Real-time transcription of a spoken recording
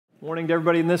Morning to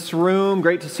everybody in this room.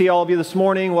 Great to see all of you this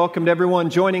morning. Welcome to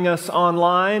everyone joining us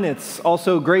online. It's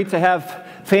also great to have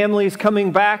families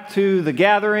coming back to the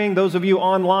gathering. Those of you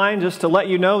online, just to let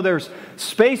you know, there's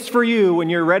space for you when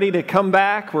you're ready to come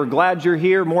back. We're glad you're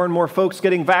here. More and more folks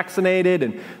getting vaccinated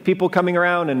and people coming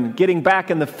around and getting back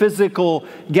in the physical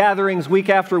gatherings week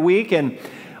after week. And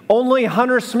only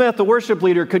Hunter Smith, the worship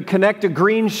leader, could connect a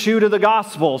green shoe to the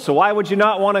gospel. So why would you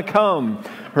not want to come,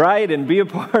 right, and be a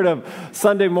part of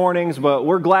Sunday mornings? But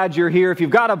we're glad you're here. If you've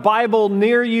got a Bible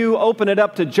near you, open it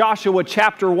up to Joshua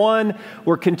chapter 1.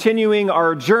 We're continuing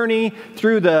our journey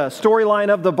through the storyline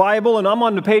of the Bible, and I'm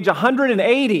on to page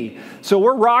 180. So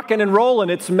we're rocking and rolling.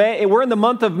 It's May. We're in the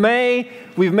month of May.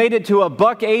 We've made it to a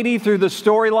buck 80 through the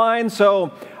storyline.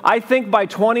 So I think by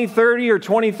 2030 or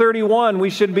 2031, we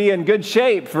should be in good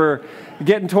shape for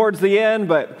getting towards the end,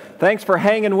 but thanks for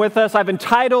hanging with us. I've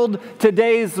entitled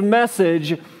today's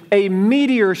message, A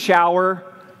Meteor Shower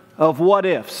of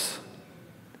What-Ifs.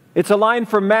 It's a line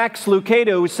from Max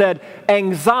Lucado who said,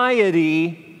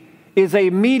 anxiety is a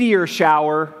meteor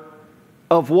shower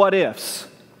of what-ifs.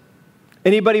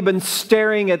 Anybody been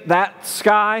staring at that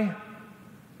sky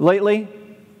lately?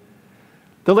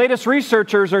 The latest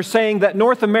researchers are saying that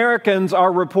North Americans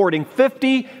are reporting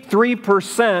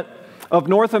 53% of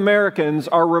North Americans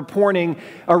are reporting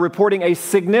a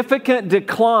significant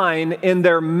decline in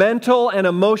their mental and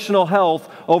emotional health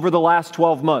over the last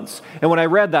 12 months. And when I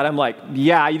read that, I'm like,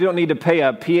 yeah, you don't need to pay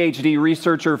a PhD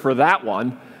researcher for that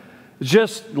one.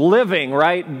 Just living,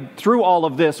 right, through all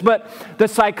of this. But the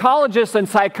psychologists and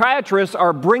psychiatrists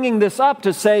are bringing this up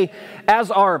to say, as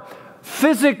our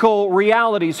physical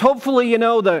realities. Hopefully, you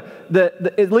know,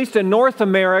 at least in North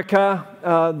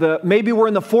America, maybe we're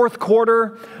in the fourth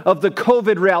quarter of the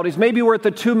COVID realities. Maybe we're at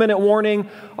the 2-minute warning.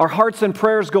 Our hearts and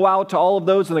prayers go out to all of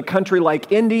those in a country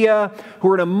like India who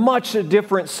are in a much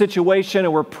different situation,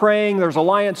 and we're praying. There's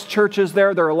Alliance churches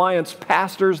there. There are Alliance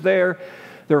pastors there.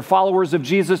 There are followers of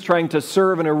Jesus trying to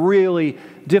serve in a really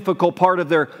difficult part of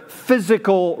their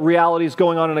physical realities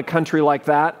going on in a country like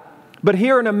that. But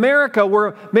here in America,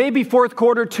 we're maybe fourth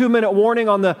quarter, 2-minute warning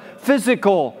on the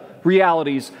physical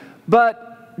realities.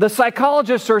 But the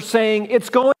psychologists are saying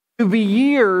it's going to be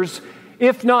years,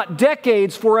 if not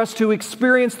decades, for us to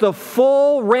experience the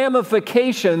full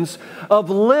ramifications of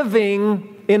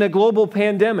living in a global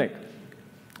pandemic.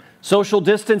 Social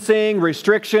distancing,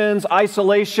 restrictions,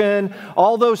 isolation,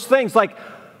 all those things. Like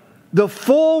the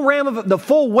full weight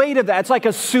of that, it's like a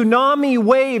tsunami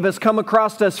wave has come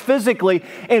across us physically,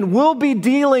 and we'll be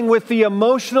dealing with the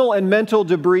emotional and mental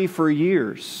debris for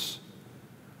years.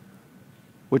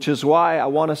 Which is why I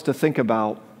want us to think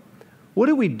about, what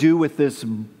do we do with this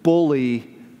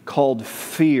bully called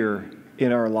fear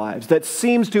in our lives that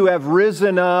seems to have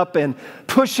risen up and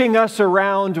pushing us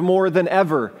around more than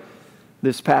ever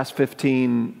this past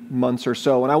 15 months or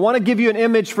so? And I want to give you an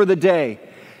image for the day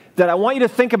that I want you to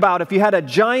think about. If you had a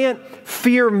giant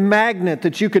fear magnet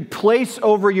that you could place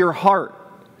over your heart,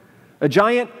 a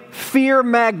giant fear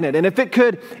magnet, and if it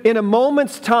could, in a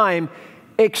moment's time,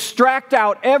 extract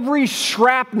out every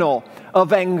shrapnel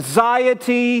of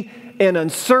anxiety and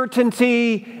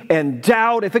uncertainty and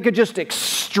doubt, if it could just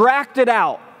extract it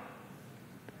out,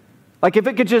 like if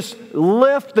it could just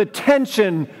lift the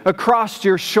tension across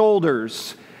your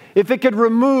shoulders, if it could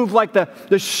remove like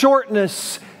the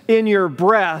shortness in your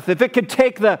breath, if it could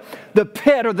take the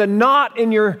pit or the knot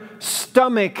in your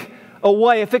stomach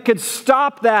away, if it could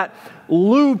stop that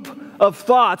loop of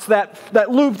thoughts,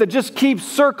 that loop that just keeps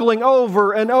circling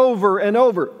over and over and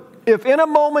over. If in a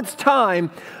moment's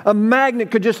time, a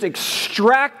magnet could just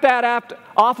extract that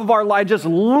off of our lives, just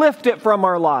lift it from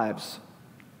our lives.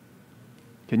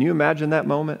 Can you imagine that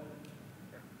moment?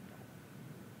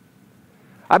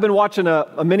 I've been watching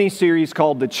a mini-series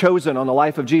called The Chosen on the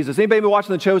life of Jesus. Anybody been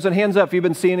watching The Chosen? Hands up if you've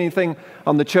been seeing anything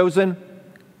on The Chosen.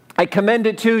 I commend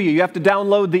it to you. You have to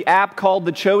download the app called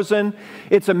The Chosen.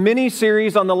 It's a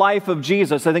mini-series on the life of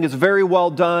Jesus. I think it's very well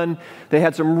done. They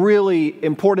had some really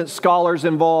important scholars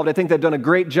involved. I think they've done a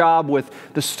great job with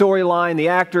the storyline, the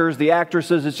actors, the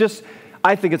actresses.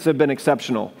 I think it's been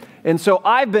exceptional. And so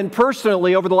I've been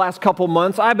personally, over the last couple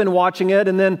months, I've been watching it,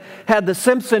 and then had the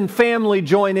Simpson family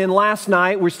join in last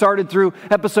night. We started through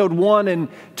episode 1 and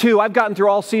 2. I've gotten through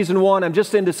all season 1. I'm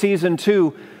just into season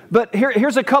 2. But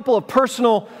here's a couple of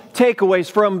personal takeaways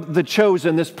from The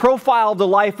Chosen, this profile of the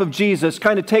life of Jesus.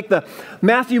 Kind of take the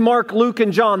Matthew, Mark, Luke,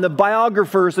 and John, the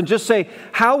biographers, and just say,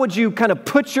 how would you kind of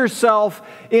put yourself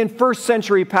in first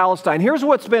century Palestine? Here's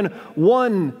what's been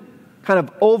one kind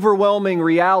of overwhelming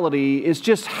reality, is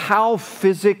just how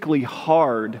physically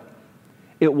hard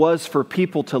it was for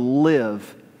people to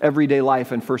live everyday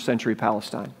life in first century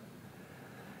Palestine.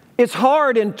 it's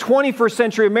hard in 21st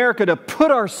century America to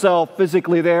put ourselves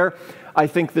physically there. I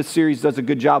think this series does a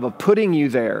good job of putting you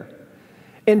there.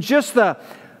 And just the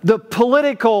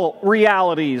political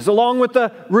realities, along with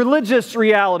the religious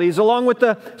realities, along with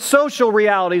the social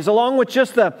realities, along with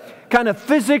just the kind of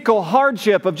physical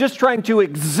hardship of just trying to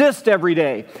exist every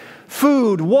day.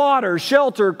 Food, water,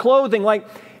 shelter, clothing, like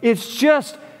it's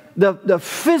just the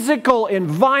physical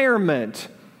environment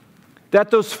that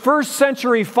those first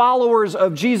century followers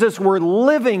of Jesus were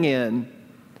living in.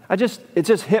 It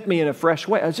just hit me in a fresh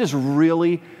way. It's just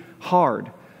really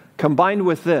hard. Combined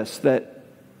with this, that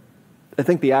I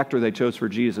think the actor they chose for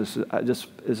Jesus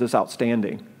is just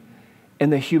outstanding.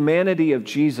 And the humanity of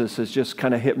Jesus has just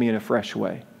kind of hit me in a fresh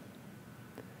way.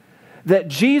 That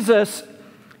Jesus,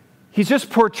 he's just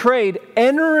portrayed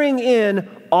entering in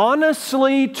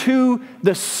honestly to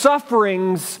the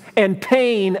sufferings and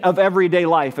pain of everyday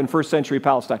life in first century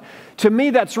Palestine. To me,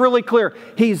 that's really clear.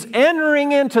 He's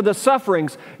entering into the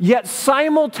sufferings, yet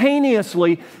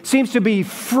simultaneously seems to be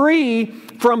free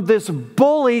from this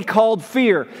bully called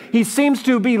fear. He seems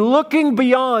to be looking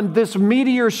beyond this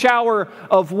meteor shower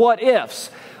of what-ifs.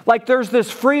 Like there's this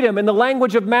freedom. In the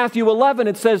language of Matthew 11,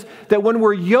 it says that when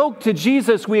we're yoked to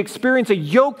Jesus, we experience a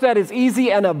yoke that is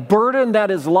easy and a burden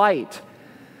that is light.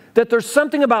 That there's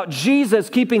something about Jesus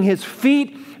keeping his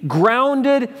feet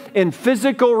grounded in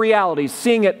physical realities,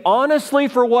 seeing it honestly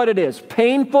for what it is,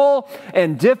 painful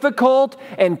and difficult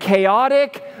and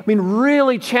chaotic. I mean,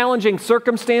 really challenging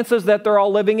circumstances that they're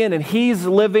all living in, and he's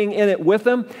living in it with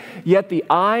them. Yet the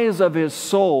eyes of his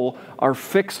soul are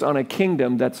fixed on a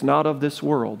kingdom that's not of this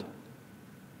world.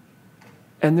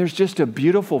 And there's just a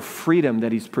beautiful freedom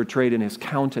that he's portrayed in his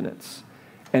countenance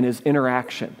and his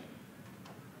interaction.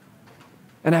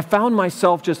 And I found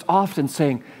myself just often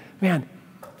saying, man,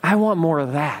 I want more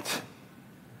of that.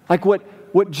 Like what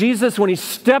Jesus, when he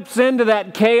steps into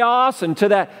that chaos and to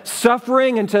that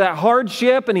suffering and to that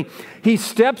hardship, and he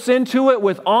steps into it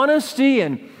with honesty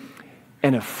and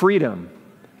a freedom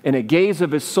and a gaze of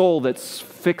his soul that's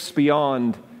fixed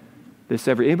beyond this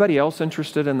Anybody else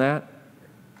interested in that?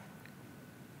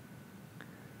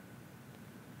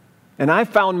 And I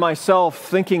found myself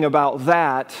thinking about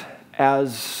that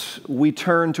as we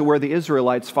turn to where the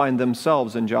Israelites find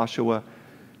themselves in Joshua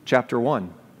chapter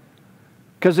 1.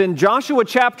 Because in Joshua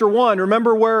chapter 1,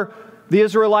 remember where the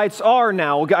Israelites are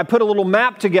now. I put a little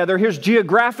map together. Here's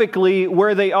geographically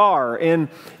where they are. In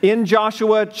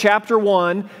Joshua chapter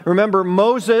 1, remember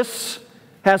Moses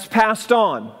has passed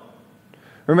on.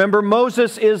 Remember,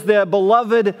 Moses is the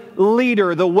beloved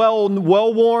leader, the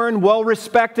well-worn,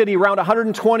 well-respected. He's around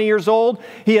 120 years old.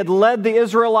 He had led the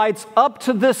Israelites up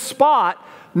to this spot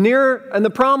near in the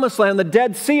Promised Land, the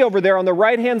Dead Sea over there on the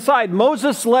right-hand side.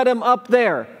 Moses led him up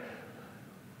there.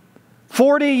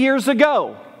 40 years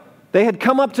ago, they had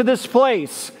come up to this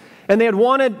place, and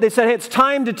they said, hey, it's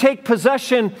time to take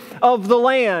possession of the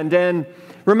land. And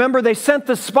remember, they sent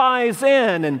the spies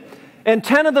in, and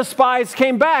 10 of the spies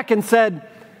came back and said,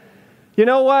 you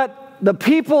know what? The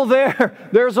people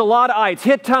there's a lot of ites.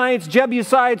 Hittites,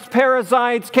 Jebusites,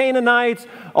 Perizzites, Canaanites,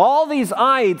 all these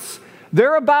ites,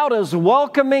 they're about as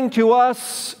welcoming to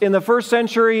us in the first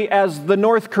century as the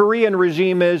North Korean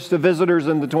regime is to visitors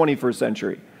in the 21st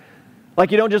century. Like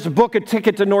you don't just book a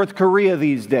ticket to North Korea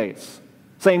these days.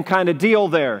 Same kind of deal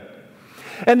there.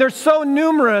 And they're so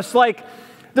numerous, like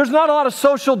there's not a lot of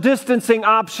social distancing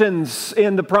options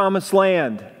in the Promised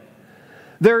Land.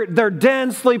 They're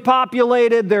densely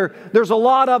populated. There's a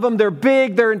lot of them. They're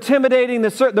big. They're intimidating.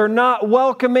 They're not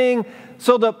welcoming.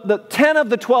 So the 10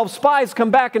 of the 12 spies come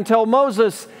back and tell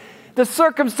Moses, the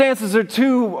circumstances are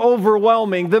too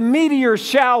overwhelming. The meteor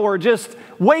shower, just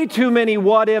way too many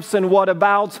what-ifs and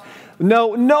what-abouts.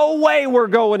 No way we're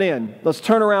going in. Let's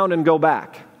turn around and go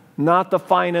back. Not the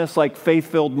finest, like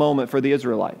faith-filled moment for the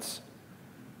Israelites.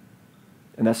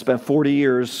 And that spent 40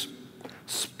 years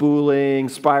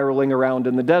spiraling around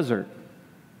in the desert.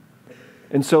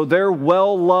 And so their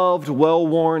well-loved,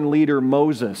 well-worn leader,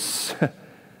 Moses,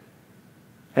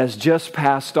 has just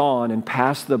passed on and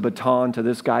passed the baton to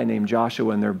this guy named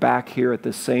Joshua, and they're back here at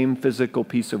the same physical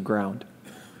piece of ground,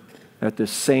 at the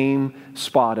same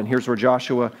spot. And here's where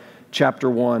Joshua chapter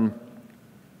 1,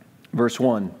 verse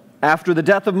 1. After the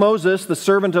death of Moses, the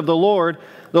servant of the Lord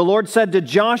said to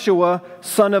Joshua,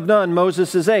 son of Nun,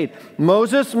 Moses' aide,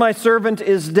 Moses, my servant,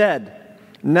 is dead.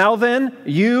 Now then,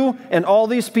 you and all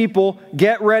these people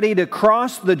get ready to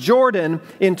cross the Jordan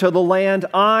into the land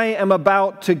I am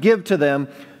about to give to them,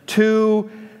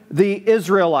 to the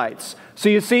Israelites. So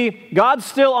you see, God's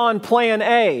still on plan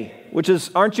A. which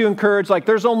is, aren't you encouraged? Like,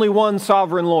 there's only one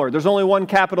sovereign Lord. There's only one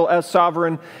capital S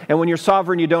sovereign. And when you're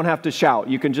sovereign, you don't have to shout.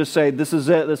 You can just say, this is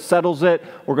it. This settles it.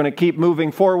 We're going to keep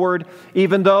moving forward.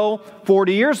 Even though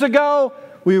 40 years ago,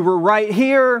 we were right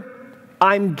here.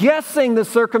 I'm guessing the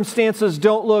circumstances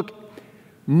don't look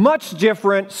much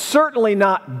different, certainly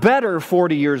not better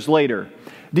 40 years later.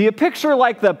 Do you picture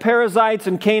like the Perizzites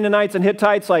and Canaanites and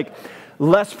Hittites, like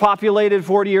less populated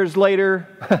 40 years later?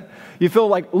 You feel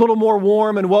like a little more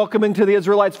warm and welcoming to the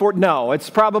Israelites? No, it's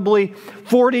probably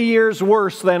 40 years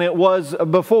worse than it was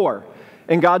before.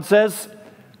 And God says,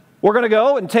 we're going to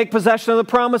go and take possession of the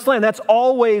promised land. That's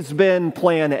always been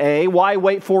plan A. Why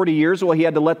wait 40 years? Well, he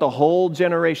had to let the whole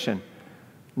generation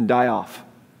die off.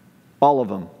 All of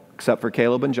them, except for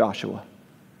Caleb and Joshua.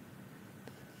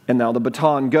 And now the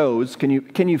baton goes. Can you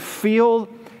feel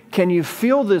this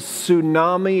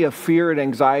tsunami of fear and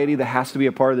anxiety that has to be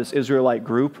a part of this Israelite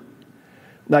group?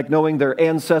 Like knowing their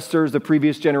ancestors, the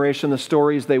previous generation, the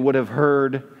stories they would have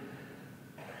heard.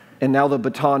 And now the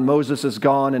baton, Moses is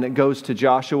gone, and it goes to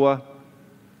Joshua.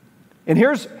 And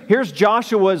here's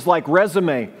Joshua's like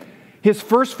resume. His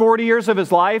first 40 years of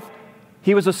his life,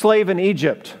 he was a slave in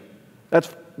Egypt.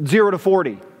 That's 0 to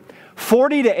 40.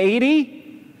 40 to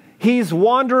 80, he's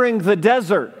wandering the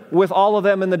desert with all of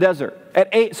them in the desert.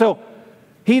 So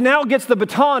he now gets the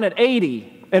baton at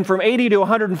 80. And from 80 to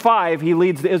 105, he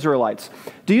leads the Israelites.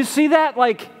 Do you see that?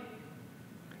 Like,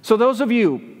 so those of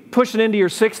you pushing into your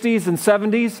 60s and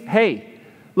 70s, hey,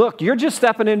 look, you're just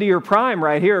stepping into your prime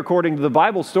right here according to the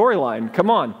Bible storyline. Come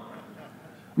on.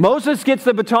 Moses gets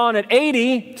the baton at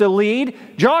 80 to lead.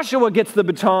 Joshua gets the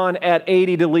baton at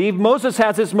 80 to lead. Moses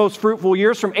has his most fruitful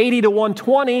years from 80 to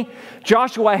 120.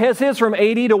 Joshua has his from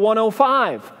 80 to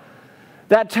 105.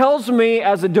 That tells me,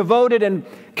 as a devoted and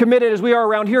committed as we are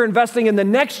around here, investing in the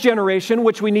next generation,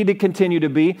 which we need to continue to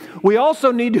be, we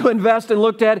also need to invest and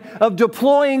look at of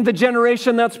deploying the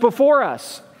generation that's before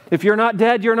us. If you're not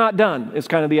dead, you're not done, is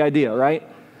kind of the idea, right?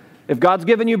 If God's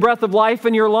given you breath of life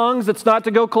in your lungs, it's not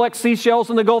to go collect seashells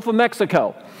in the Gulf of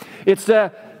Mexico. It's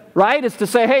to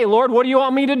say, hey, Lord, what do you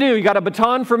want me to do? You got a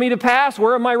baton for me to pass?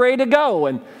 Where am I ready to go?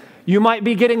 And you might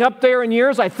be getting up there in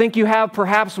years. I think you have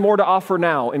perhaps more to offer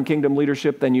now in kingdom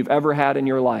leadership than you've ever had in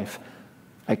your life.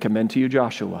 I commend to you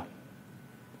Joshua,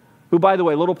 who, by the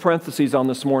way, little parentheses on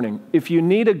this morning. If you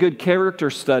need a good character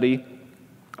study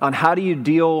on how do you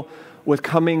deal with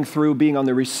coming through being on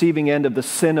the receiving end of the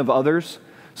sin of others,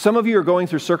 some of you are going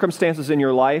through circumstances in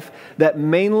your life that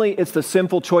mainly it's the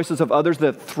sinful choices of others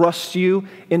that thrust you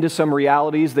into some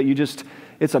realities that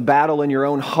it's a battle in your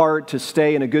own heart to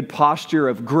stay in a good posture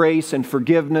of grace and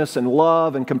forgiveness and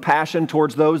love and compassion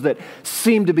towards those that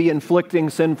seem to be inflicting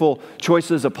sinful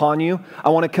choices upon you. I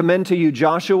want to commend to you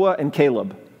Joshua and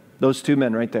Caleb, those two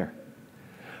men right there.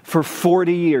 For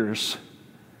 40 years,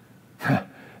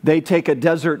 they take a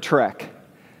desert trek,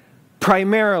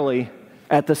 primarily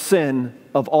at the sin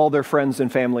of all their friends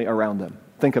and family around them.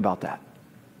 Think about that.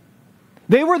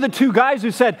 They were the two guys who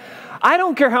said, I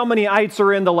don't care how many ites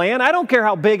are in the land. I don't care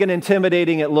how big and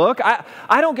intimidating it looks.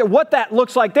 I don't care what that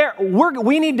looks like there.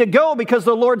 We need to go because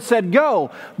the Lord said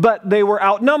go. But they were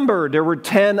outnumbered. There were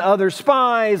 10 other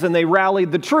spies, and they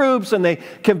rallied the troops, and they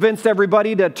convinced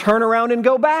everybody to turn around and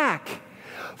go back.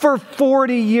 For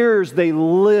 40 years, they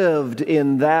lived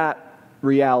in that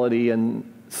reality, and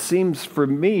seems for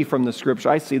me from the scripture,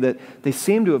 I see that they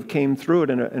seem to have came through it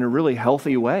in a really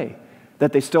healthy way.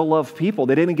 That they still love people.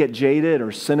 They didn't get jaded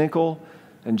or cynical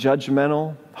and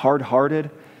judgmental,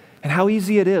 hard-hearted. And how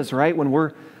easy it is, right, when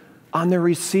we're on the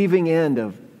receiving end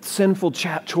of sinful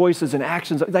choices and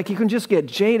actions. Like you can just get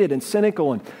jaded and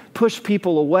cynical and push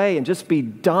people away and just be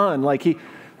done.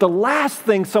 The last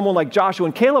thing someone like Joshua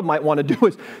and Caleb might want to do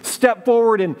is step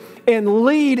forward and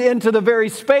lead into the very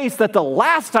space that the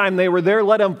last time they were there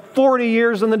led them 40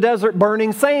 years in the desert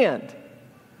burning sand.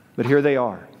 But here they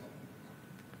are.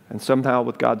 And somehow,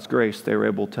 with God's grace, they were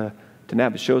able to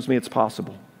navigate. It shows me it's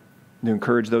possible. And to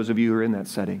encourage those of you who are in that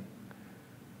setting.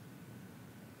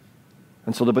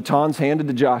 And so the baton's handed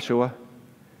to Joshua,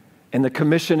 and the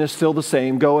commission is still the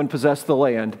same, go and possess the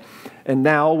land. And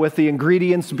now, with the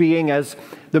ingredients being as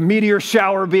the meteor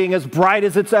shower being as bright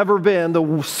as it's ever been, the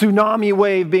tsunami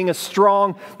wave being as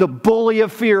strong, the bully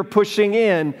of fear pushing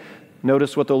in,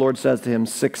 notice what the Lord says to him,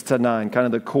 6 to 9, kind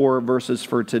of the core verses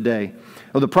for today.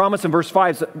 Well, the promise in verse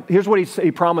 5, here's what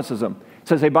he promises them. He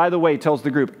says, hey, by the way, he tells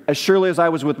the group, as surely as I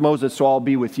was with Moses, so I'll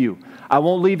be with you. I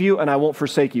won't leave you and I won't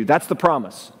forsake you. That's the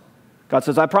promise. God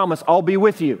says, I promise I'll be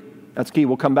with you. That's key.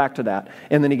 We'll come back to that.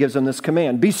 And then he gives them this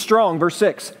command. Be strong, verse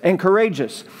 6, and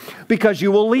courageous, because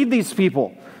you will lead these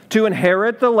people to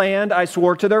inherit the land I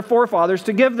swore to their forefathers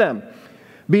to give them.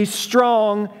 Be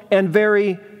strong and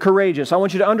very courageous. I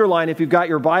want you to underline, if you've got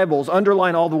your Bibles,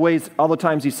 underline all the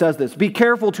times he says this. Be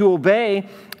careful to obey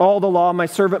all the law my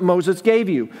servant Moses gave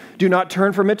you. Do not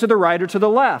turn from it to the right or to the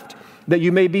left, that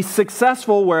you may be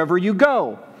successful wherever you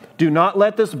go. Do not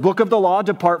let this book of the law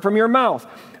depart from your mouth.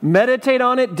 Meditate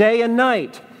on it day and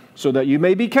night, so that you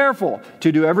may be careful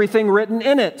to do everything written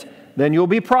in it. Then you'll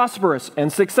be prosperous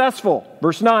and successful.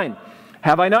 Verse 9.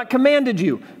 Have I not commanded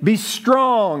you? Be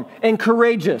strong and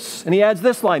courageous. And he adds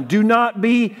this line, do not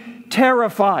be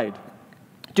terrified.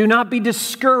 Do not be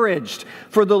discouraged,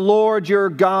 for the Lord your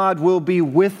God will be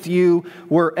with you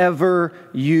wherever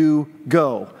you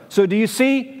go. So do you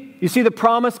see? You see the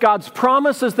promise? God's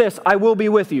promise is this, I will be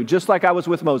with you, just like I was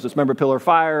with Moses. Remember pillar of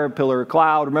fire, pillar of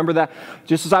cloud, remember that?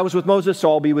 Just as I was with Moses,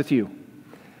 so I'll be with you.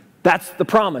 That's the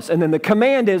promise. And then the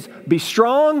command is, be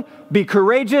strong, be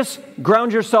courageous,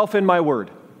 ground yourself in my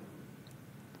word.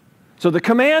 So the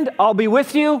command, I'll be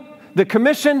with you. The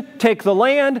commission, take the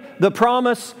land, the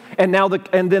promise, and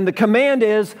then the command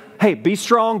is, hey, be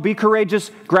strong, be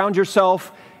courageous, ground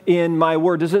yourself in my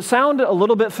word. Does it sound a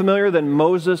little bit familiar than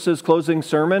Moses' closing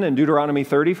sermon in Deuteronomy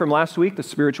 30 from last week, the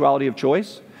spirituality of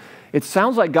choice? It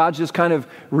sounds like God's just kind of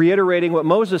reiterating what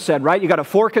Moses said, right? You got a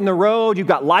fork in the road, you've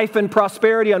got life and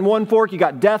prosperity on one fork, you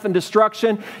got death and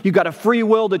destruction, you've got a free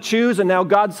will to choose, and now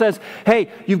God says, hey,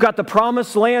 you've got the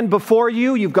promised land before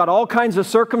you, you've got all kinds of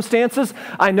circumstances.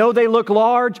 I know they look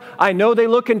large, I know they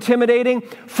look intimidating.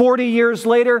 40 years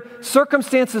later,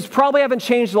 circumstances probably haven't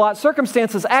changed a lot.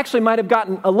 Circumstances actually might have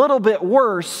gotten a little bit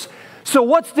worse. So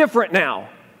what's different now?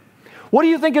 What do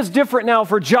you think is different now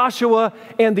for Joshua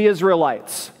and the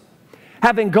Israelites?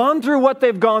 Having gone through what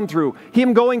they've gone through,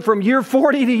 him going from year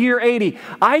 40 to year 80,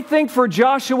 I think for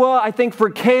Joshua, I think for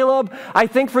Caleb, I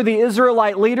think for the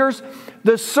Israelite leaders,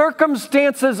 the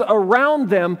circumstances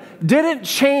around them didn't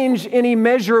change in any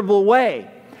measurable way.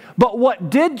 But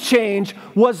what did change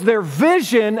was their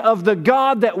vision of the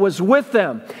God that was with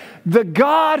them. The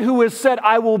God who has said,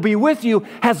 I will be with you,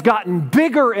 has gotten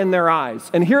bigger in their eyes.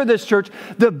 And hear this, church,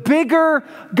 the bigger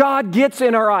God gets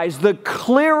in our eyes, the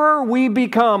clearer we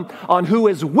become on who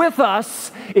is with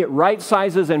us, it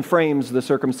right-sizes and frames the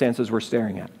circumstances we're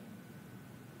staring at.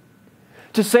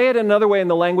 To say it another way in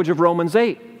the language of Romans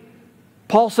 8,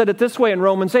 Paul said it this way in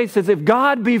Romans 8, says, if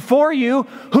God be for you,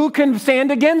 who can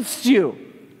stand against you?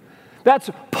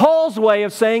 That's Paul's way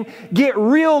of saying, get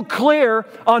real clear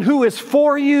on who is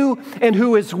for you and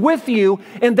who is with you,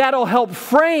 and that'll help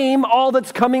frame all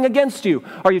that's coming against you.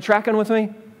 Are you tracking with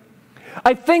me?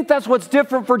 I think that's what's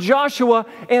different for Joshua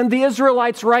and the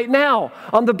Israelites right now.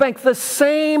 On the bank, the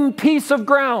same piece of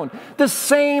ground, the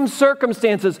same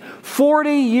circumstances.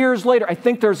 40 years later, I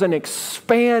think there's an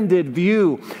expanded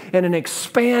view and an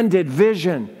expanded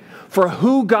vision for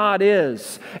who God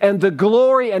is and the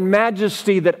glory and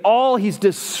majesty that all He's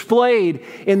displayed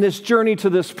in this journey to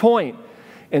this point.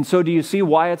 And so do you see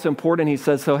why it's important? He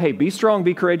says, so hey, be strong,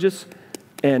 be courageous,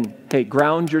 and hey,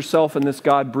 ground yourself in this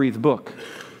God-breathed book.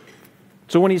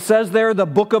 So when he says there, the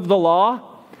book of the law,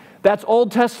 that's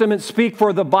Old Testament speak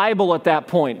for the Bible at that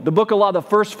point. The book of law, the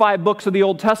first 5 books of the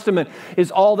Old Testament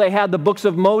is all they had, the books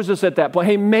of Moses at that point.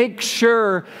 Hey, make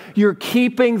sure you're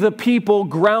keeping the people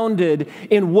grounded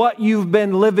in what you've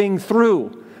been living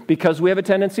through, because we have a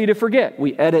tendency to forget.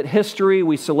 We edit history,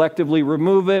 we selectively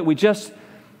remove it,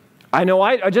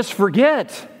 I just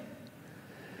forget.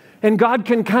 And God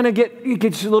can kind of get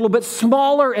a little bit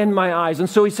smaller in my eyes. And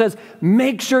so he says,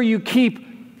 make sure you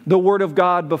keep the Word of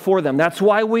God before them. That's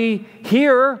why we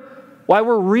hear, why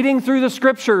we're reading through the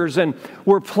Scriptures and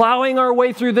we're plowing our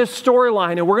way through this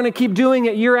storyline, and we're going to keep doing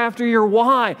it year after year.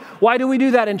 Why? Why do we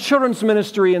do that in children's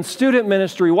ministry and student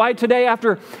ministry? Why today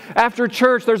after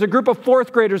church there's a group of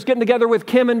 4th graders getting together with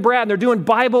Kim and Brad and they're doing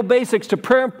Bible basics to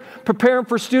prepare them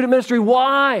for student ministry?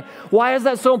 Why? Why is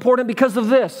that so important? Because of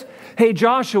this. Hey,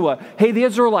 Joshua, hey, the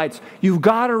Israelites, you've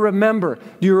got to remember.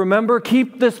 Do you remember?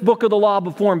 Keep this book of the law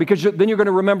before them, because then you're going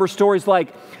to remember stories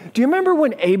like, do you remember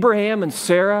when Abraham and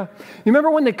Sarah, you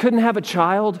remember when they couldn't have a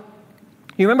child?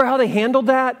 You remember how they handled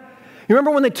that? You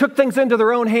remember when they took things into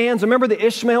their own hands? Remember the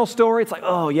Ishmael story? It's like,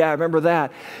 oh yeah, I remember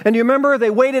that. And you remember they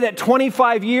waited at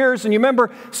 25 years, and you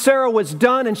remember Sarah was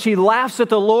done, and she laughs at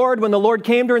the Lord when the Lord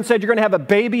came to her and said, you're going to have a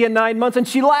baby in 9 months, and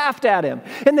she laughed at him.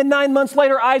 And then 9 months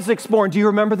later, Isaac's born. Do you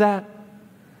remember that?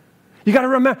 You got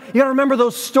to remember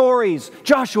those stories.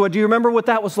 Joshua, do you remember what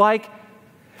that was like?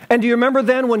 And do you remember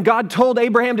then when God told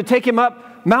Abraham to take him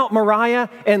up Mount Moriah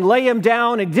and lay him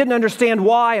down and didn't understand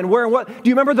why and where and what? Do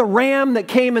you remember the ram that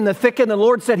came in the thicket and the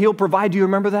Lord said He'll provide? Do you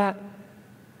remember that?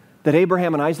 That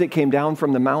Abraham and Isaac came down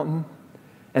from the mountain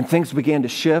And things began to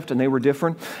shift and they were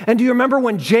different. And do you remember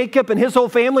when Jacob and his whole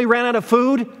family ran out of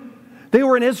food? They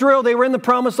were in Israel. They were in the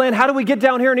promised land. How did we get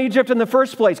down here in Egypt in the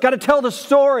first place? Got to tell the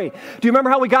story. Do you remember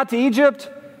how we got to Egypt?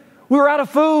 We were out of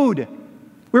food.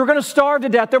 We were going to starve to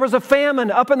death. There was a famine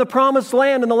up in the promised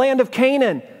land, in the land of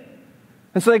Canaan.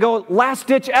 And so they go,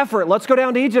 last-ditch effort. Let's go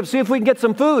down to Egypt, see if we can get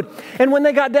some food. And when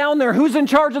they got down there, who's in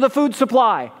charge of the food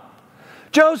supply?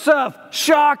 Joseph.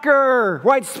 Shocker.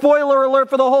 Right? Spoiler alert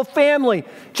for the whole family.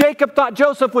 Jacob thought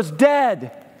Joseph was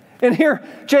dead. And here,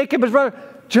 Jacob, his brother,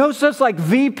 Joseph's like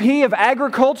VP of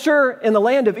agriculture in the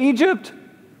land of Egypt.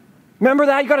 Remember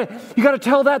that? You got to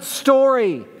tell that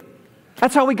story.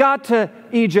 That's how we got to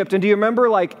Egypt. And do you remember,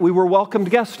 like, we were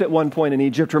welcomed guests at one point in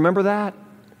Egypt? Remember that?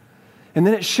 And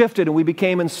then it shifted and we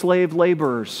became enslaved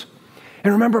laborers.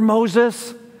 And remember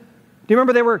Moses? Do you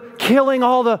remember they were killing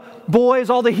all the boys,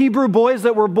 all the Hebrew boys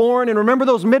that were born? And remember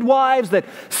those midwives that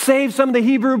saved some of the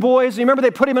Hebrew boys? You remember they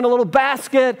put him in a little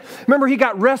basket? Remember he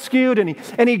got rescued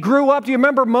and he grew up? Do you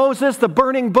remember Moses, the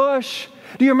burning bush?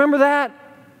 Do you remember that?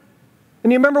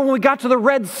 And you remember when we got to the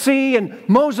Red Sea and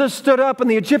Moses stood up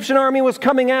and the Egyptian army was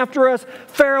coming after us?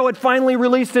 Pharaoh had finally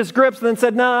released his grips and then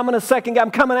said, "No,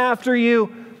 I'm coming after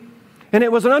you." And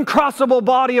it was an uncrossable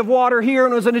body of water here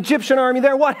and it was an Egyptian army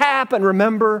there. What happened?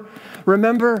 Remember?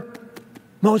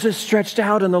 Moses stretched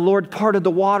out and the Lord parted the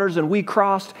waters and we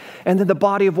crossed and then the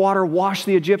body of water washed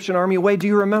the Egyptian army away. Do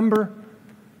you remember?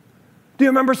 Do you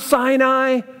remember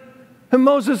Sinai? And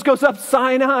Moses goes up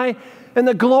Sinai and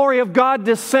the glory of God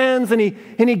descends and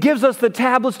he gives us the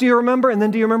tablets. Do you remember? And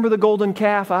then do you remember the golden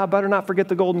calf? I better not forget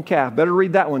the golden calf. Better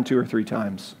read that one 2 or 3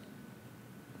 times.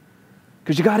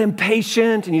 Because you got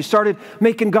impatient and you started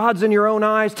making gods in your own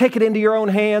eyes, take it into your own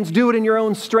hands, do it in your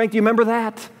own strength. Do you remember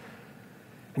that?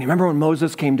 And you remember when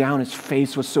Moses came down, his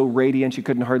face was so radiant you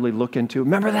couldn't hardly look into.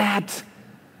 Remember that?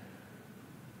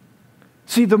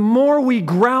 See, the more we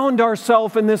ground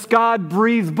ourselves in this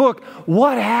God-breathed book,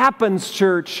 what happens,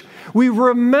 church? We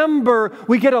remember,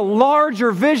 we get a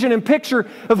larger vision and picture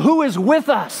of who is with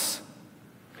us.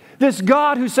 This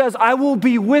God who says, "I will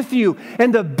be with you."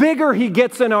 And the bigger he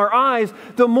gets in our eyes,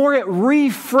 the more it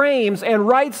reframes and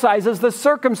right-sizes the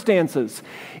circumstances.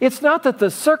 It's not that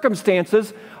the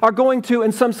circumstances are going to,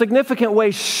 in some significant way,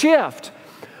 shift.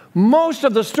 Most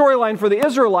of the storyline for the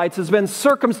Israelites has been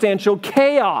circumstantial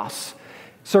chaos.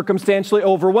 Circumstantially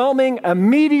overwhelming, a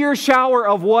meteor shower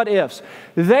of what-ifs.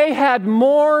 They had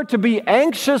more to be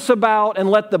anxious about and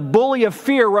let the bully of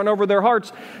fear run over their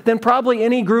hearts than probably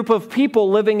any group of people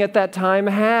living at that time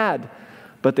had.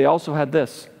 But they also had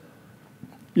this.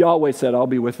 Yahweh said, "I'll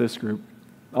be with this group.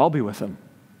 I'll be with them."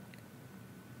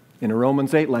 In a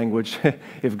Romans 8 language,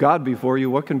 if God be for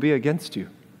you, what can be against you?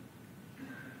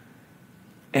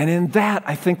 And in that,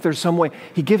 I think there's some way,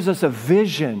 he gives us a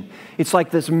vision. It's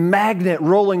like this magnet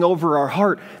rolling over our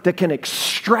heart that can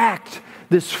extract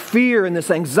this fear and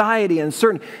this anxiety and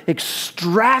uncertainty,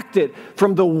 extract it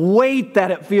from the weight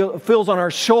that it feels on our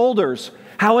shoulders.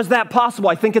 How is that possible?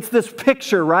 I think it's this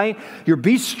picture, right? You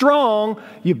be strong,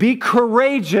 you be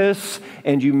courageous,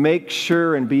 and you make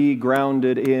sure and be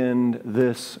grounded in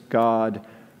this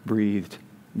God-breathed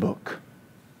book.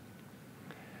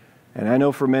 And I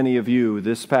know for many of you,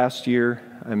 this past year,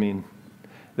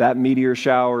 that meteor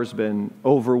shower has been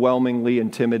overwhelmingly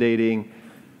intimidating.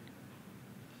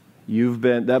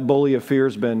 That bully of fear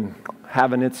has been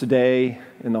having its day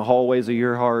in the hallways of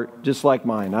your heart, just like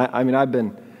mine. I've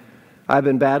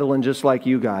been battling just like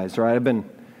you guys, right?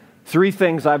 3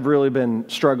 things I've really been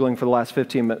struggling for the last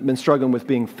 15, been struggling with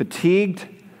being fatigued,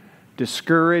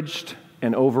 discouraged,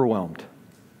 and overwhelmed.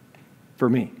 For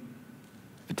me.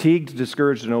 Fatigued,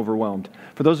 discouraged, and overwhelmed.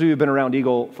 For those of you who've been around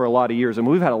Eagle for a lot of years,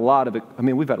 we've had a lot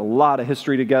of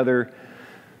history together,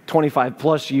 25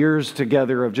 plus years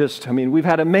together of we've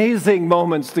had amazing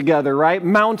moments together, right?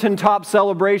 Mountaintop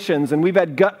celebrations, and we've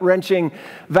had gut-wrenching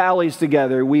valleys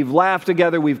together. We've laughed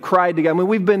together, we've cried together.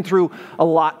 We've been through a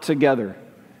lot together.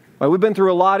 Right? We've been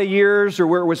through a lot of years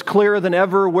where it was clearer than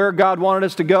ever where God wanted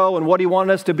us to go and what he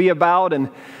wanted us to be about, and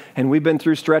we've been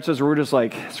through stretches where we're just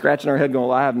like scratching our head going,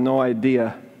 well, I have no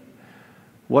idea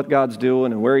what God's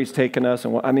doing and where he's taking us.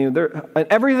 And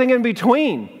everything in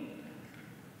between.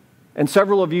 And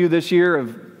several of you this year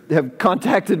have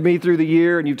contacted me through the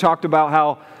year and you've talked about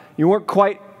how you weren't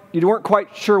quite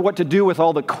sure what to do with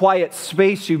all the quiet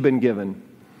space you've been given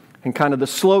and kind of the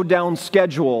slowed down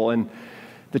schedule and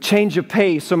the change of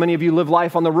pace. So many of you live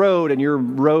life on the road and your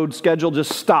road schedule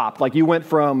just stopped. Like you went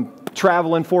from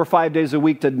traveling 4 or 5 days a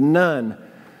week to none.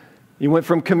 You went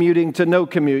from commuting to no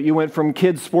commute. You went from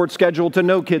kids' sports schedule to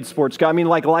no kids' sports schedule.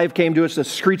 Like life came to us a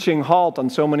screeching halt on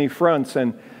so many fronts.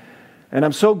 And And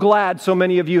I'm so glad so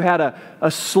many of you had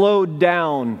a slowed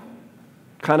down,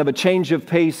 kind of a change of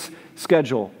pace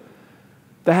schedule.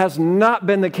 That has not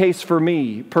been the case for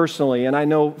me personally, and I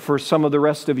know for some of the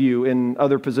rest of you in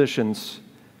other positions,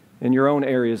 in your own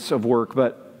areas of work.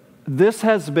 But this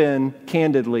has been,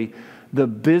 candidly, the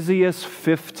busiest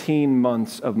 15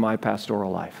 months of my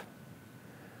pastoral life.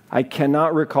 I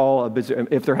cannot recall a busy,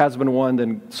 if there has been one,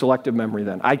 then selective memory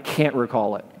then. I can't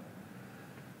recall it.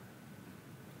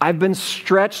 I've been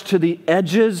stretched to the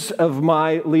edges of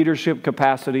my leadership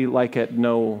capacity like at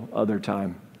no other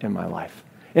time in my life.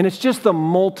 And it's just the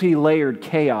multi-layered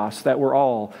chaos that we're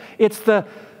all. It's the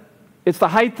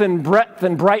height and breadth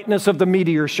and brightness of the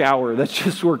meteor shower that's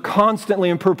just we're constantly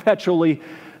and perpetually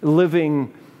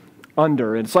living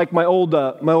under. It's like my old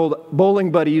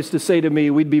bowling buddy used to say to me,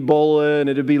 we'd be bowling,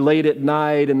 it'd be late at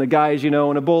night, and the guys, in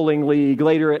a bowling league,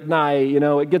 later at night,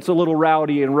 it gets a little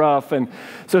rowdy and rough. And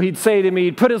so he'd say to me,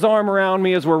 he'd put his arm around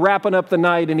me as we're wrapping up the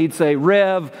night, and he'd say,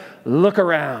 Rev, look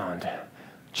around.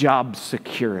 Job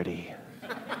security.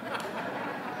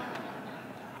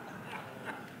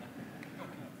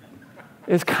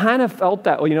 It's kind of felt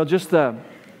that way, just the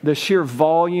sheer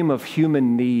volume of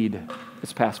human need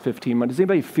this past 15 months. Does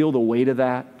anybody feel the weight of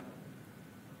that?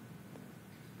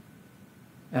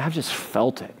 And I've just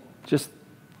felt it, just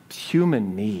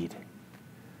human need.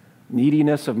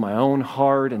 Neediness of my own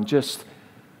heart and just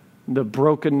the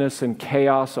brokenness and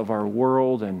chaos of our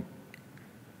world. And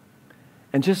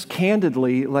just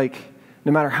candidly,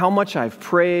 no matter how much I've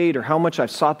prayed or how much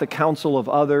I've sought the counsel of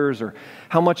others or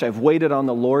how much I've waited on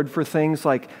the Lord for things,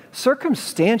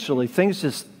 circumstantially, things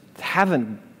just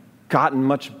haven't gotten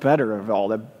much better at all.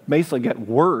 They basically get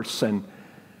worse. And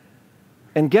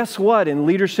guess what? In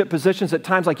leadership positions at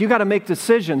times, you got to make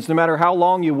decisions no matter how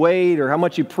long you wait or how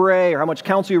much you pray or how much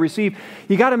counsel you receive.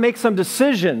 You got to make some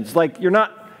decisions. You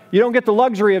don't get the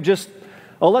luxury of just,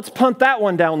 let's punt that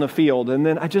one down the field. And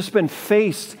then I've just been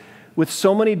faced with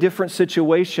so many different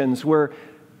situations where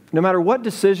no matter what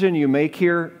decision you make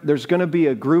here, there's going to be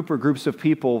a group or groups of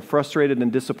people frustrated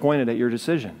and disappointed at your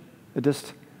decision.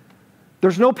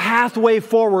 There's no pathway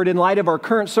forward in light of our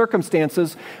current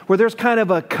circumstances where there's kind of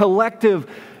a collective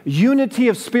unity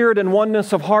of spirit and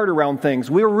oneness of heart around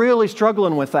things. We're really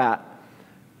struggling with that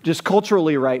just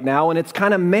culturally right now, and it's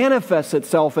kind of manifests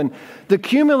itself. And the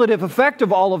cumulative effect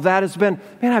of all of that has been,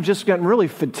 I've just gotten really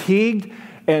fatigued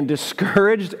and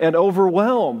discouraged and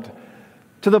overwhelmed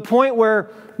to the point where,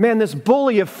 this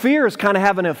bully of fear is kind of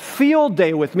having a field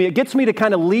day with me. It gets me to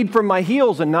kind of lead from my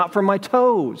heels and not from my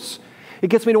toes. It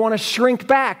gets me to want to shrink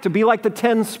back, to be like the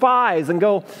 10 spies and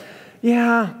go,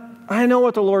 yeah, I know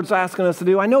what the Lord's asking us to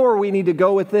do. I know where we need to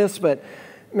go with this, but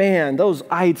those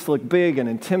ites look big and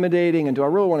intimidating, and do I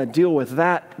really want to deal with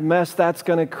that mess that's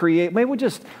going to create? Maybe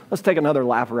let's take another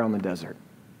lap around the desert.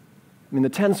 The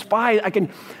 10 spies,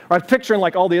 I'm picturing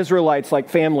all the Israelites,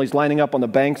 families lining up on the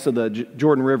banks of the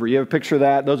Jordan River. You have a picture of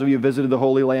that? Those of you who visited the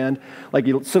Holy Land,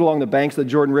 you sit along the banks of the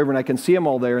Jordan River, and I can see them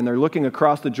all there, and they're looking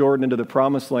across the Jordan into the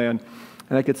Promised Land,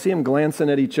 and I could see them glancing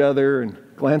at each other and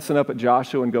glancing up at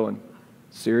Joshua and going,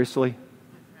 seriously?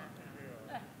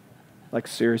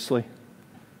 Seriously?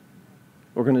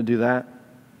 We're going to do that?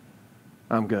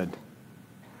 I'm good.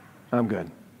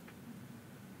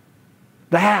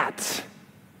 That.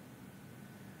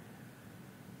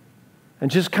 And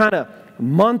just kind of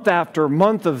month after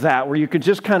month of that, where you could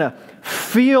just kind of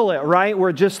feel it, right?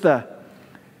 Where it just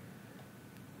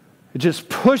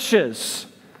pushes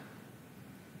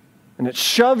and it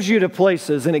shoves you to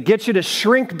places and it gets you to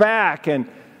shrink back. And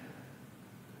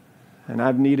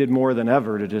I've needed more than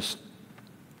ever to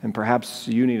and perhaps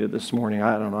you need it this morning,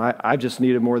 I don't know. I just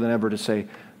needed more than ever to say,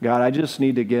 God, I just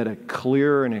need to get a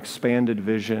clear and expanded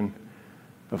vision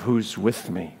of who's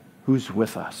with me, who's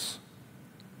with us.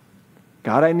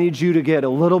 God, I need you to get a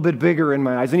little bit bigger in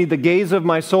my eyes. I need the gaze of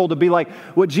my soul to be like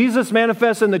what Jesus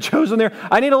manifests in the chosen there.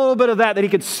 I need a little bit of that he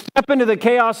could step into the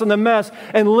chaos and the mess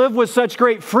and live with such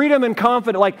great freedom and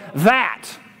confidence like that.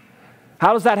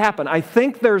 How does that happen? I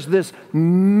think there's this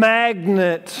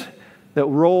magnet that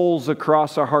rolls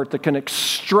across our heart that can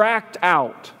extract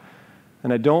out,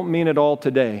 and I don't mean it all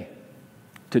today,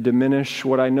 to diminish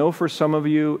what I know for some of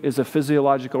you is a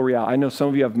physiological reality. I know some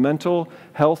of you have mental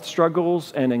health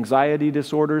struggles and anxiety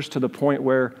disorders to the point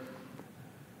where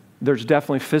there's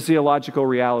definitely physiological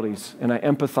realities, and I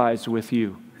empathize with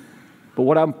you. But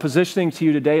what I'm positioning to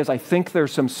you today is I think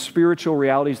there's some spiritual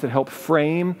realities that help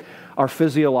frame our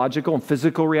physiological and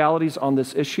physical realities on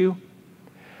this issue.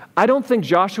 I don't think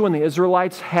Joshua and the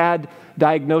Israelites had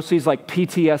diagnoses like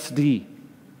PTSD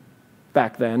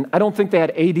back then. I don't think they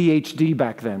had ADHD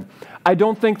back then. I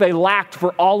don't think they lacked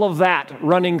for all of that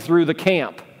running through the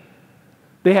camp.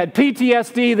 They had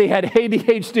PTSD, they had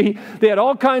ADHD, they had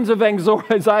all kinds of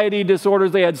anxiety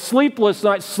disorders, they had sleepless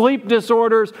nights, sleep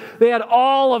disorders, they had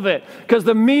all of it because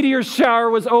the meteor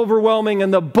shower was overwhelming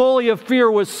and the bully of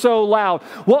fear was so loud.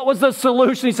 What was the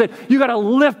solution? He said, you got to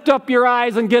lift up your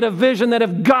eyes and get a vision that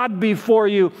if God be for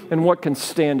you, and what can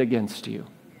stand against you?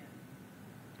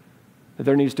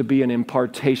 There needs to be an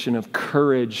impartation of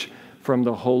courage from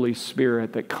the Holy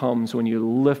Spirit that comes when you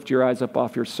lift your eyes up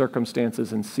off your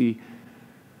circumstances and see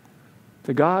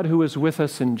the God who is with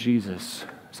us in Jesus.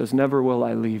 Says, never will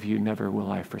I leave you, never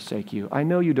will I forsake you. I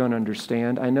know you don't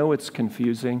understand. I know it's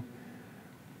confusing.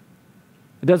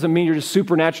 It doesn't mean you're just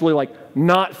supernaturally like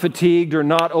not fatigued or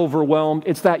not overwhelmed.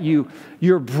 It's that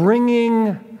you're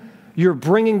bringing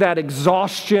that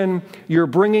exhaustion, you're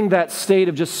bringing that state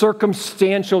of just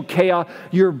circumstantial chaos,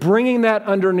 you're bringing that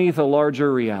underneath a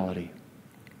larger reality.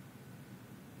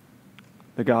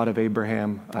 The God of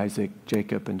Abraham, Isaac,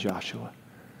 Jacob, and Joshua.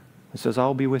 It says,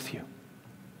 I'll be with you,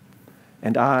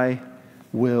 and I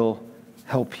will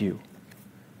help you.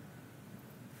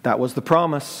 That was the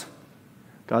promise.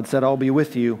 God said, I'll be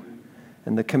with you,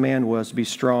 and the command was, be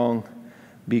strong,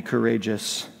 be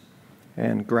courageous,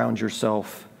 and ground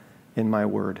yourself in my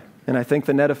word. And I think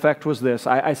the net effect was this.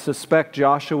 I suspect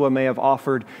Joshua may have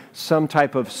offered some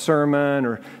type of sermon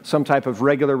or some type of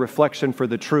regular reflection for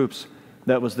the troops.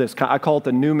 That was this. I call it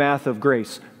the new math of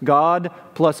grace. God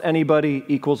plus anybody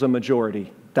equals a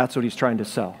majority. That's what he's trying to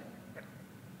sell.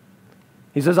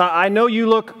 He says, I know you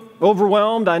look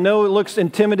overwhelmed. I know it looks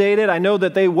intimidated. I know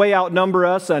that they way outnumber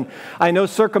us. And I know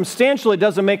circumstantially it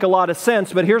doesn't make a lot of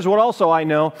sense. But here's what also I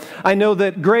know. I know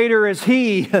that greater is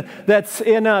He that's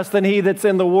in us than he that's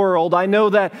in the world. I know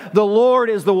that the Lord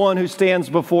is the one who stands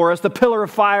before us, the pillar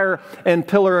of fire and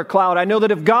pillar of cloud. I know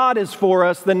that if God is for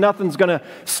us, then nothing's going to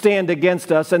stand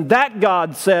against us. And that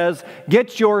God says,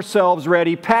 get yourselves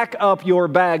ready, pack up your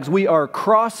bags. We are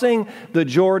crossing the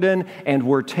Jordan and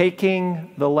we're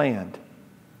taking the land.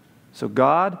 So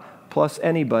God plus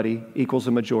anybody equals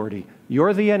a majority.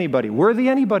 You're the anybody. We're the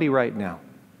anybody right now.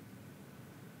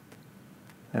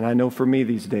 And I know for me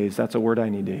these days, that's a word I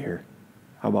need to hear.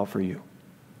 How about for you?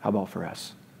 How about for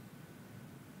us?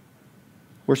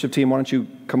 Worship team, why don't you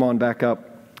come on back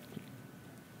up?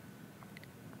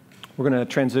 We're going to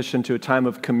transition to a time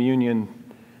of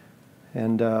communion.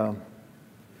 And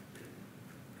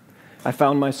I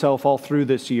found myself all through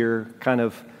this year kind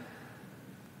of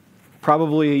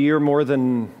probably a year more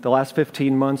than the last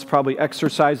 15 months, probably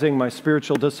exercising my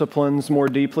spiritual disciplines more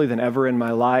deeply than ever in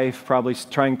my life, probably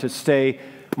trying to stay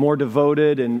more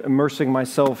devoted and immersing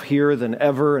myself here than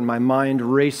ever, and my mind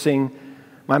racing.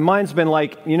 My mind's been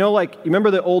like, you remember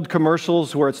the old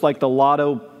commercials where it's like the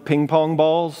lotto ping pong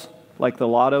balls, like the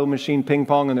lotto machine ping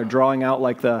pong, and they're drawing out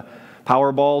like the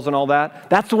power balls and all that?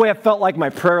 That's the way I felt like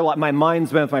my prayer life, my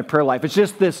mind's been with my prayer life. It's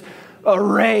just this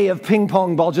array of ping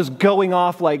pong balls just going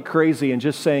off like crazy and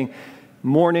just saying,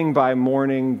 morning by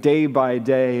morning, day by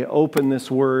day, open this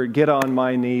word, get on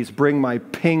my knees, bring my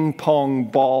ping pong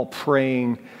ball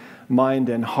praying mind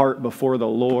and heart before the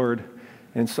Lord.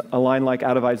 And a line like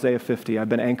out of Isaiah 50. I've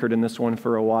been anchored in this one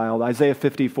for a while. Isaiah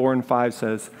 54:5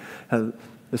 says,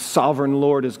 the sovereign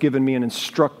Lord has given me an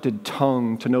instructed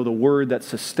tongue to know the word that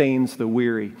sustains the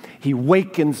weary. He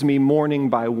wakens me morning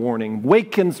by morning,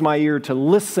 wakens my ear to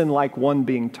listen like one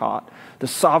being taught. The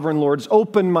sovereign Lord's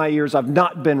opened my ears. I've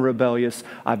not been rebellious.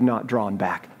 I've not drawn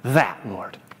back. That,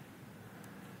 Lord.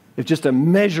 If just a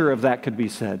measure of that could be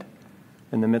said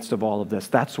in the midst of all of this,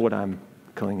 that's what I'm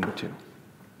clinging to.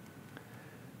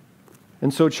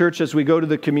 And so, church, as we go to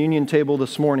the communion table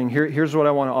this morning, here's what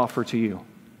I want to offer to you.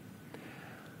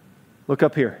 Look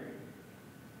up here.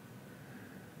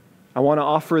 I want to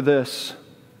offer this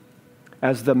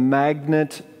as the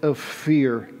magnet of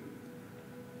fear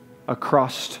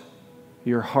across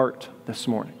your heart this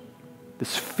morning.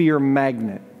 This fear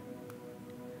magnet.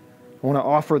 I want to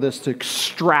offer this to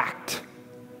extract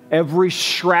every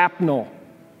shrapnel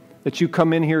that you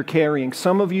come in here carrying.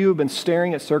 Some of you have been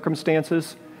staring at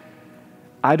circumstances.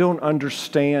 I don't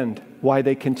understand why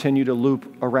they continue to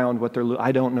loop around what they're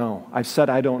I don't know. I've said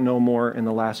I don't know more in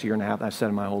the last year and a half than I've said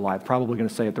in my whole life. Probably going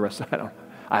to say it the rest of it.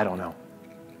 I don't know.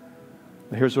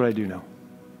 But here's what I do know.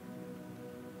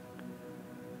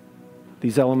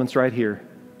 These elements right here.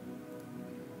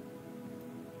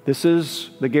 This is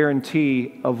the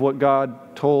guarantee of what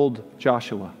God told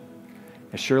Joshua.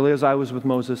 As surely as I was with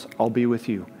Moses, I'll be with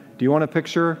you. Do you want a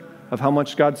picture of how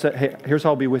much God said, hey, here's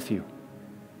how I'll be with you?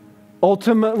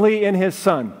 Ultimately in His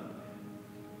Son.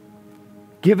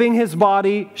 Giving His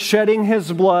body, shedding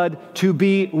His blood to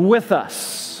be with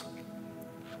us.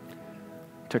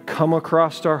 To come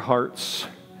across our hearts,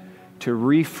 to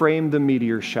reframe the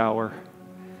meteor shower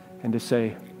and to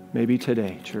say, maybe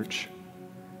today, church,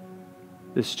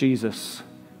 this Jesus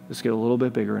is get a little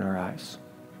bit bigger in our eyes.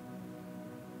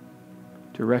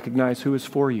 To recognize who is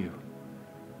for you,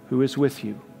 who is with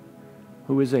you,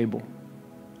 who is able.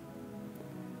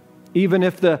 Even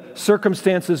if the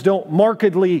circumstances don't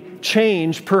markedly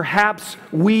change, perhaps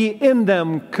we in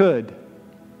them could.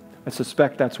 I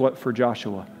suspect that's what for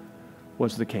Joshua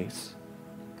was the case.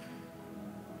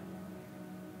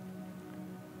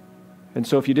 And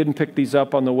so if you didn't pick these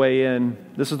up on the way in,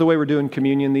 this is the way we're doing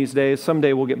communion these days.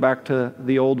 Someday we'll get back to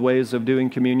the old ways of doing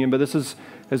communion, but this is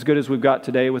as good as we've got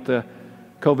today with the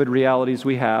COVID realities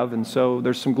we have. And so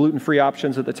there's some gluten-free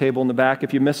options at the table in the back.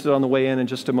 If you missed it on the way in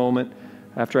just a moment,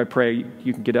 after I pray,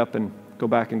 you can get up and go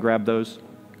back and grab those.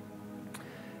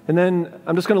 And then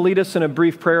I'm just going to lead us in a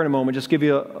brief prayer in a moment, just give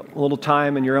you a little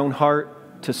time in your own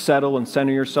heart to settle and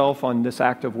center yourself on this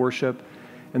act of worship.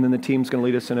 And then the team's going to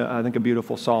lead us in, I think, a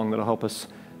beautiful song that'll help us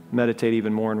meditate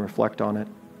even more and reflect on it.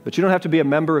 But you don't have to be a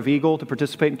member of Eagle to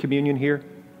participate in communion here.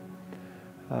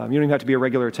 You don't even have to be a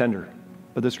regular attender.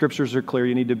 But the scriptures are clear.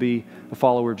 You need to be a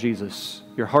follower of Jesus.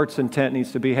 Your heart's intent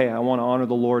needs to be, hey, I want to honor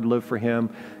the Lord, live for Him,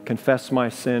 confess my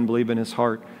sin, believe in His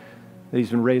heart that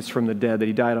He's been raised from the dead, that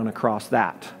He died on a cross,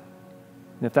 that.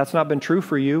 And if that's not been true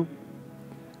for you,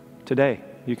 today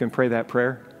you can pray that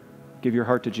prayer, give your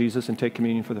heart to Jesus, and take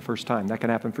communion for the first time. That can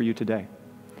happen for you today.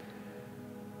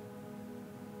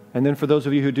 And then for those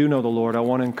of you who do know the Lord, I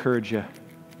want to encourage you,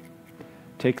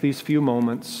 take these few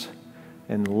moments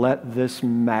and let this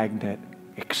magnet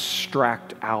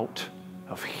extract out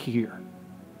of here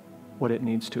what it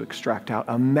needs to extract out.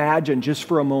 Imagine, just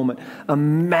for a moment,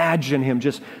 imagine Him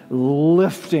just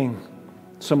lifting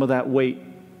some of that weight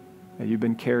that you've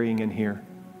been carrying in here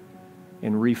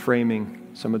and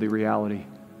reframing some of the reality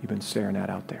you've been staring at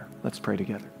out there. Let's pray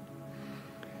together.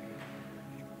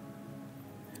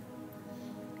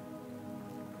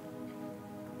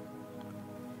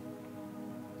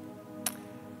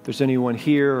 If there's anyone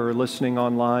here or listening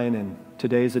online and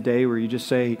today's a day where you just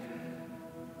say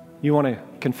you want to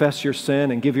confess your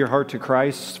sin and give your heart to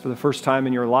Christ for the first time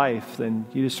in your life, then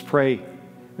you just pray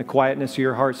in the quietness of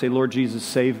your heart, say, Lord Jesus,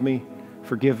 save me,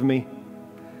 forgive me.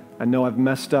 I know I've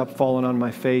messed up, fallen on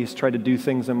my face, tried to do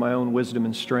things in my own wisdom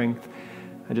and strength.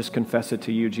 I just confess it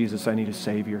to you, Jesus, I need a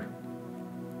Savior.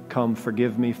 Come,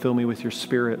 forgive me, fill me with your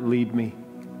Spirit, lead me.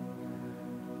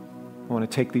 I want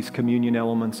to take these communion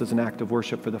elements as an act of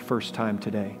worship for the first time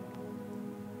today.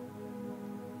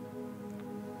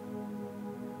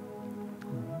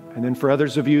 And then for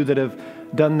others of you that have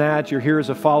done that, you're here as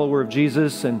a follower of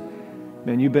Jesus, and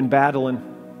man, you've been battling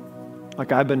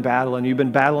like I've been battling. You've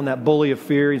been battling that bully of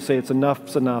fear. You say, it's enough,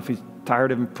 it's enough. He's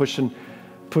tired of him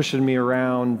pushing me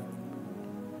around.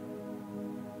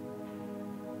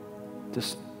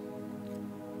 Just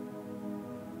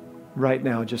right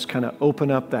now, just kind of open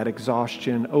up that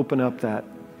exhaustion, open up that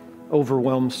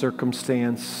overwhelmed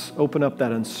circumstance, open up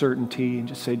that uncertainty, and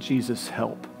just say, Jesus,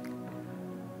 help.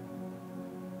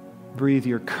 Breathe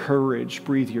your courage,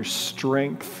 breathe your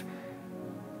strength.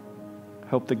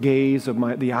 Help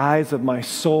the eyes of my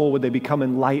soul, would they become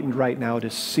enlightened right now to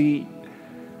see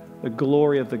the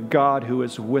glory of the God who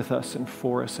is with us and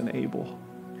for us and able.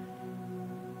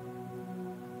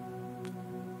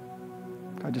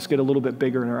 God, just get a little bit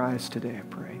bigger in our eyes today, I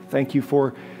pray. Thank you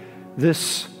for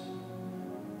this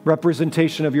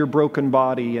representation of your broken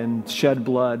body and shed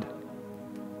blood.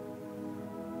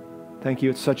 Thank you.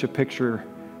 It's such a picture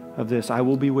of this. I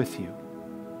will be with you.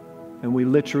 And we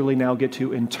literally now get to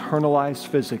internalize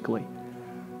physically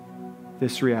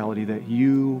this reality that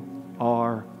you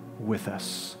are with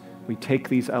us. We take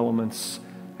these elements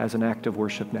as an act of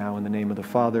worship now in the name of the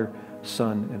Father,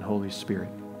 Son, and Holy Spirit.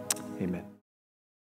 Amen.